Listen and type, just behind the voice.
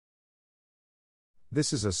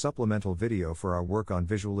This is a supplemental video for our work on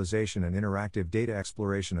visualization and interactive data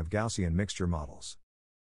exploration of Gaussian mixture models.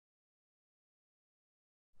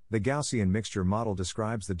 The Gaussian mixture model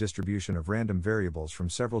describes the distribution of random variables from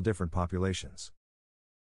several different populations.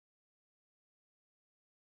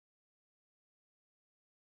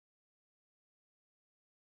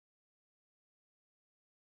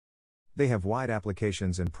 They have wide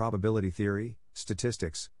applications in probability theory,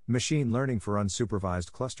 statistics, machine learning for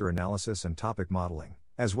unsupervised cluster analysis and topic modeling,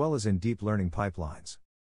 as well as in deep learning pipelines.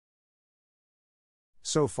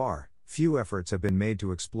 So far, few efforts have been made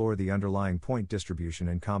to explore the underlying point distribution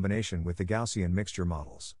in combination with the Gaussian mixture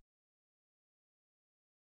models.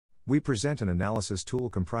 We present an analysis tool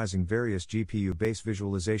comprising various GPU-based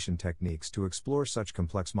visualization techniques to explore such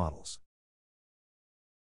complex models.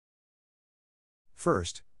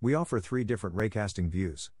 First, we offer three different raycasting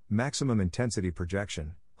views: maximum intensity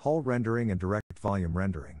projection, Hall rendering, and direct volume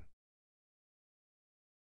rendering.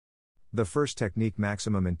 The first technique,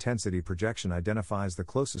 maximum intensity projection, identifies the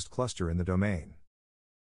closest cluster in the domain.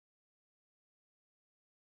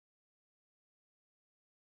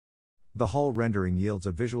 The Hall rendering yields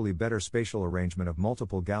a visually better spatial arrangement of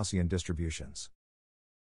multiple Gaussian distributions.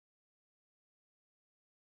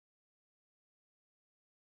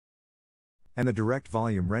 And the direct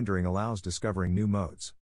volume rendering allows discovering new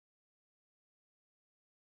modes.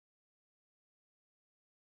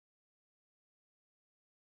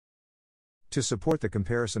 To support the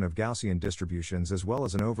comparison of Gaussian distributions as well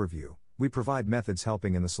as an overview, we provide methods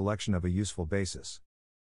helping in the selection of a useful basis.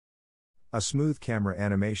 A smooth camera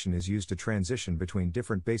animation is used to transition between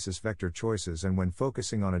different basis vector choices and when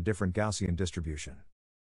focusing on a different Gaussian distribution.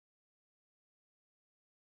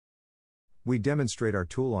 We demonstrate our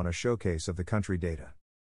tool on a showcase of the country data.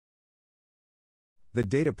 The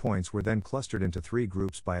data points were then clustered into three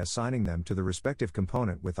groups by assigning them to the respective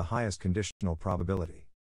component with the highest conditional probability.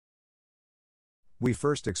 We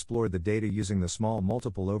first explored the data using the small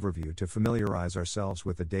multiple overview to familiarize ourselves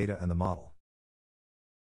with the data and the model.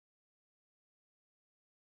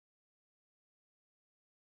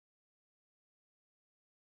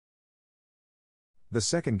 The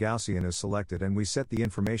second Gaussian is selected and we set the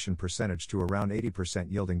information percentage to around 80%,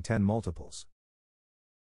 yielding 10 multiples.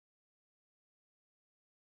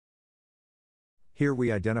 Here we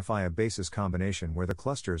identify a basis combination where the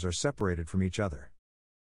clusters are separated from each other.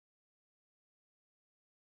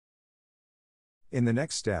 In the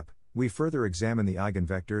next step, we further examine the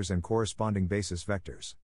eigenvectors and corresponding basis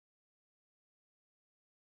vectors.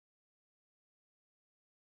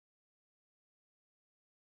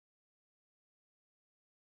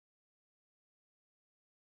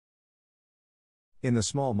 In the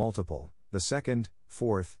small multiple, the second,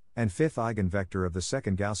 fourth, and fifth eigenvector of the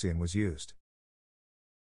second Gaussian was used.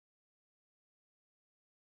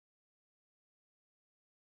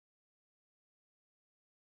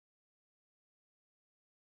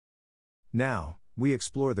 Now, we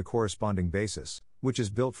explore the corresponding basis, which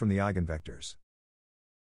is built from the eigenvectors.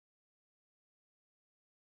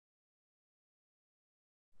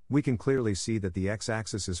 We can clearly see that the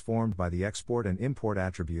x-axis is formed by the export and import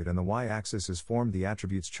attribute and the y-axis is formed the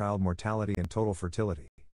attributes child mortality and total fertility.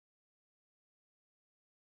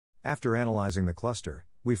 After analyzing the cluster,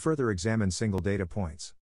 we further examine single data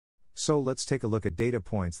points. So let's take a look at data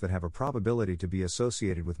points that have a probability to be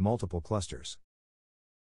associated with multiple clusters.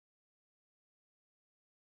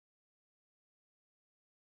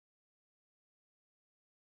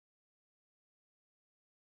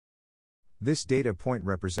 This data point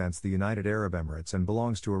represents the United Arab Emirates and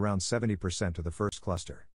belongs to around 70% of the first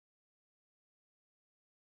cluster.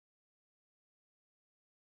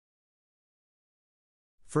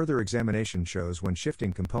 Further examination shows when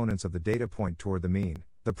shifting components of the data point toward the mean,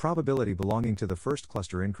 the probability belonging to the first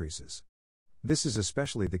cluster increases. This is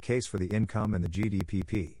especially the case for the income and the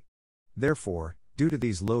GDP. Therefore, due to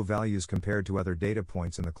these low values compared to other data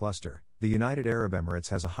points in the cluster, the United Arab Emirates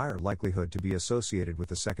has a higher likelihood to be associated with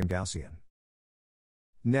the second Gaussian.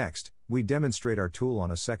 Next, we demonstrate our tool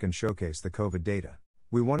on a second showcase, the COVID data.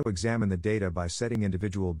 We want to examine the data by setting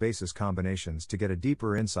individual basis combinations to get a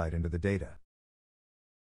deeper insight into the data.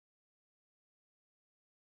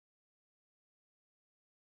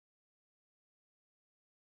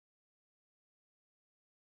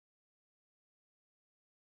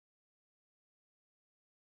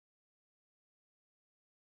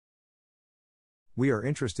 We are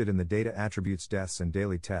interested in the data attributes deaths and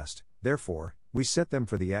daily test, therefore, we set them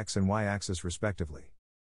for the x and y axis respectively.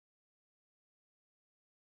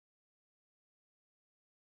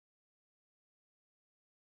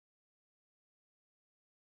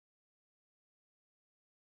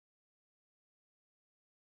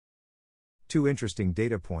 Two interesting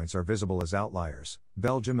data points are visible as outliers,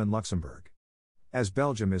 Belgium and Luxembourg. As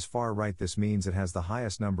Belgium is far right, this means it has the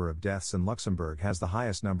highest number of deaths and Luxembourg has the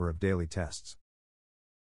highest number of daily tests.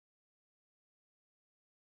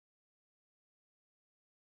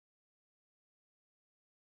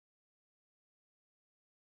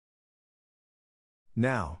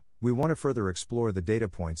 Now, we want to further explore the data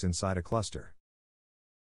points inside a cluster.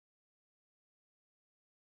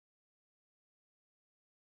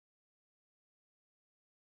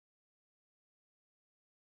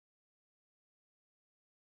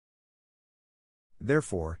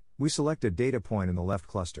 Therefore, we select a data point in the left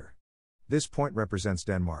cluster. This point represents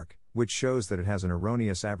Denmark, which shows that it has an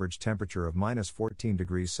erroneous average temperature of -14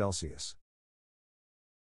 degrees Celsius.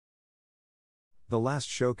 The last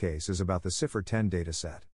showcase is about the CIFAR 10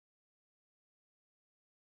 dataset.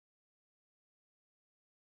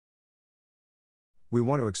 We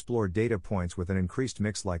want to explore data points with an increased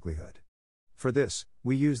mix likelihood. For this,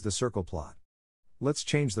 we use the circle plot. Let's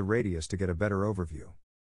change the radius to get a better overview.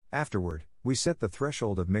 Afterward, we set the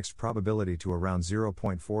threshold of mixed probability to around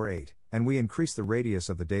 0.48, and we increase the radius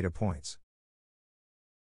of the data points.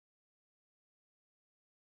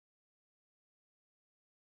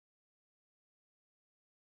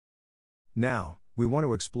 Now, we want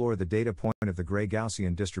to explore the data point of the gray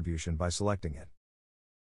Gaussian distribution by selecting it.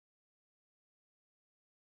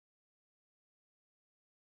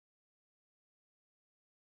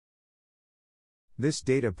 This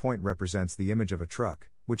data point represents the image of a truck,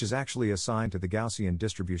 which is actually assigned to the Gaussian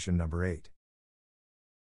distribution number 8.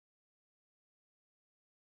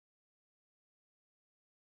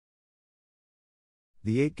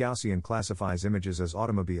 The 8 Gaussian classifies images as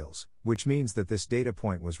automobiles, which means that this data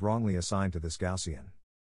point was wrongly assigned to this Gaussian.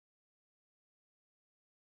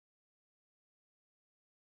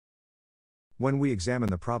 When we examine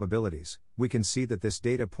the probabilities, we can see that this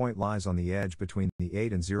data point lies on the edge between the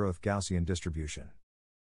 8 and 0th Gaussian distribution.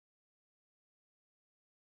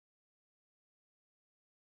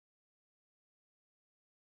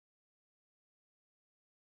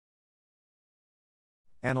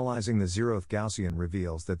 Analyzing the 0th Gaussian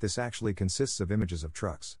reveals that this actually consists of images of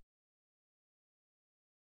trucks.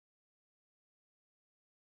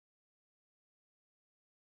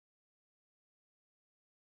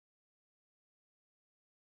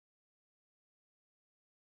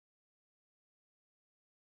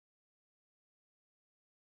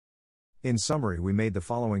 In summary, we made the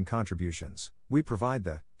following contributions. We provide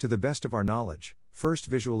the, to the best of our knowledge, first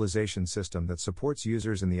visualization system that supports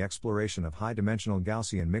users in the exploration of high-dimensional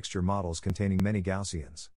Gaussian mixture models containing many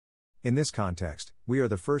Gaussians. In this context, we are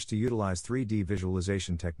the first to utilize 3D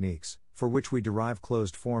visualization techniques, for which we derive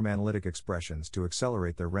closed-form analytic expressions to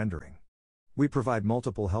accelerate their rendering. We provide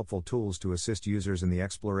multiple helpful tools to assist users in the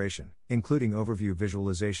exploration, including overview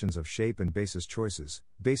visualizations of shape and basis choices,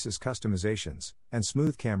 basis customizations, and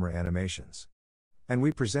smooth camera animations. And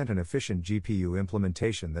we present an efficient GPU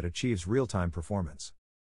implementation that achieves real-time performance.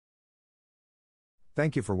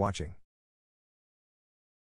 Thank you for watching.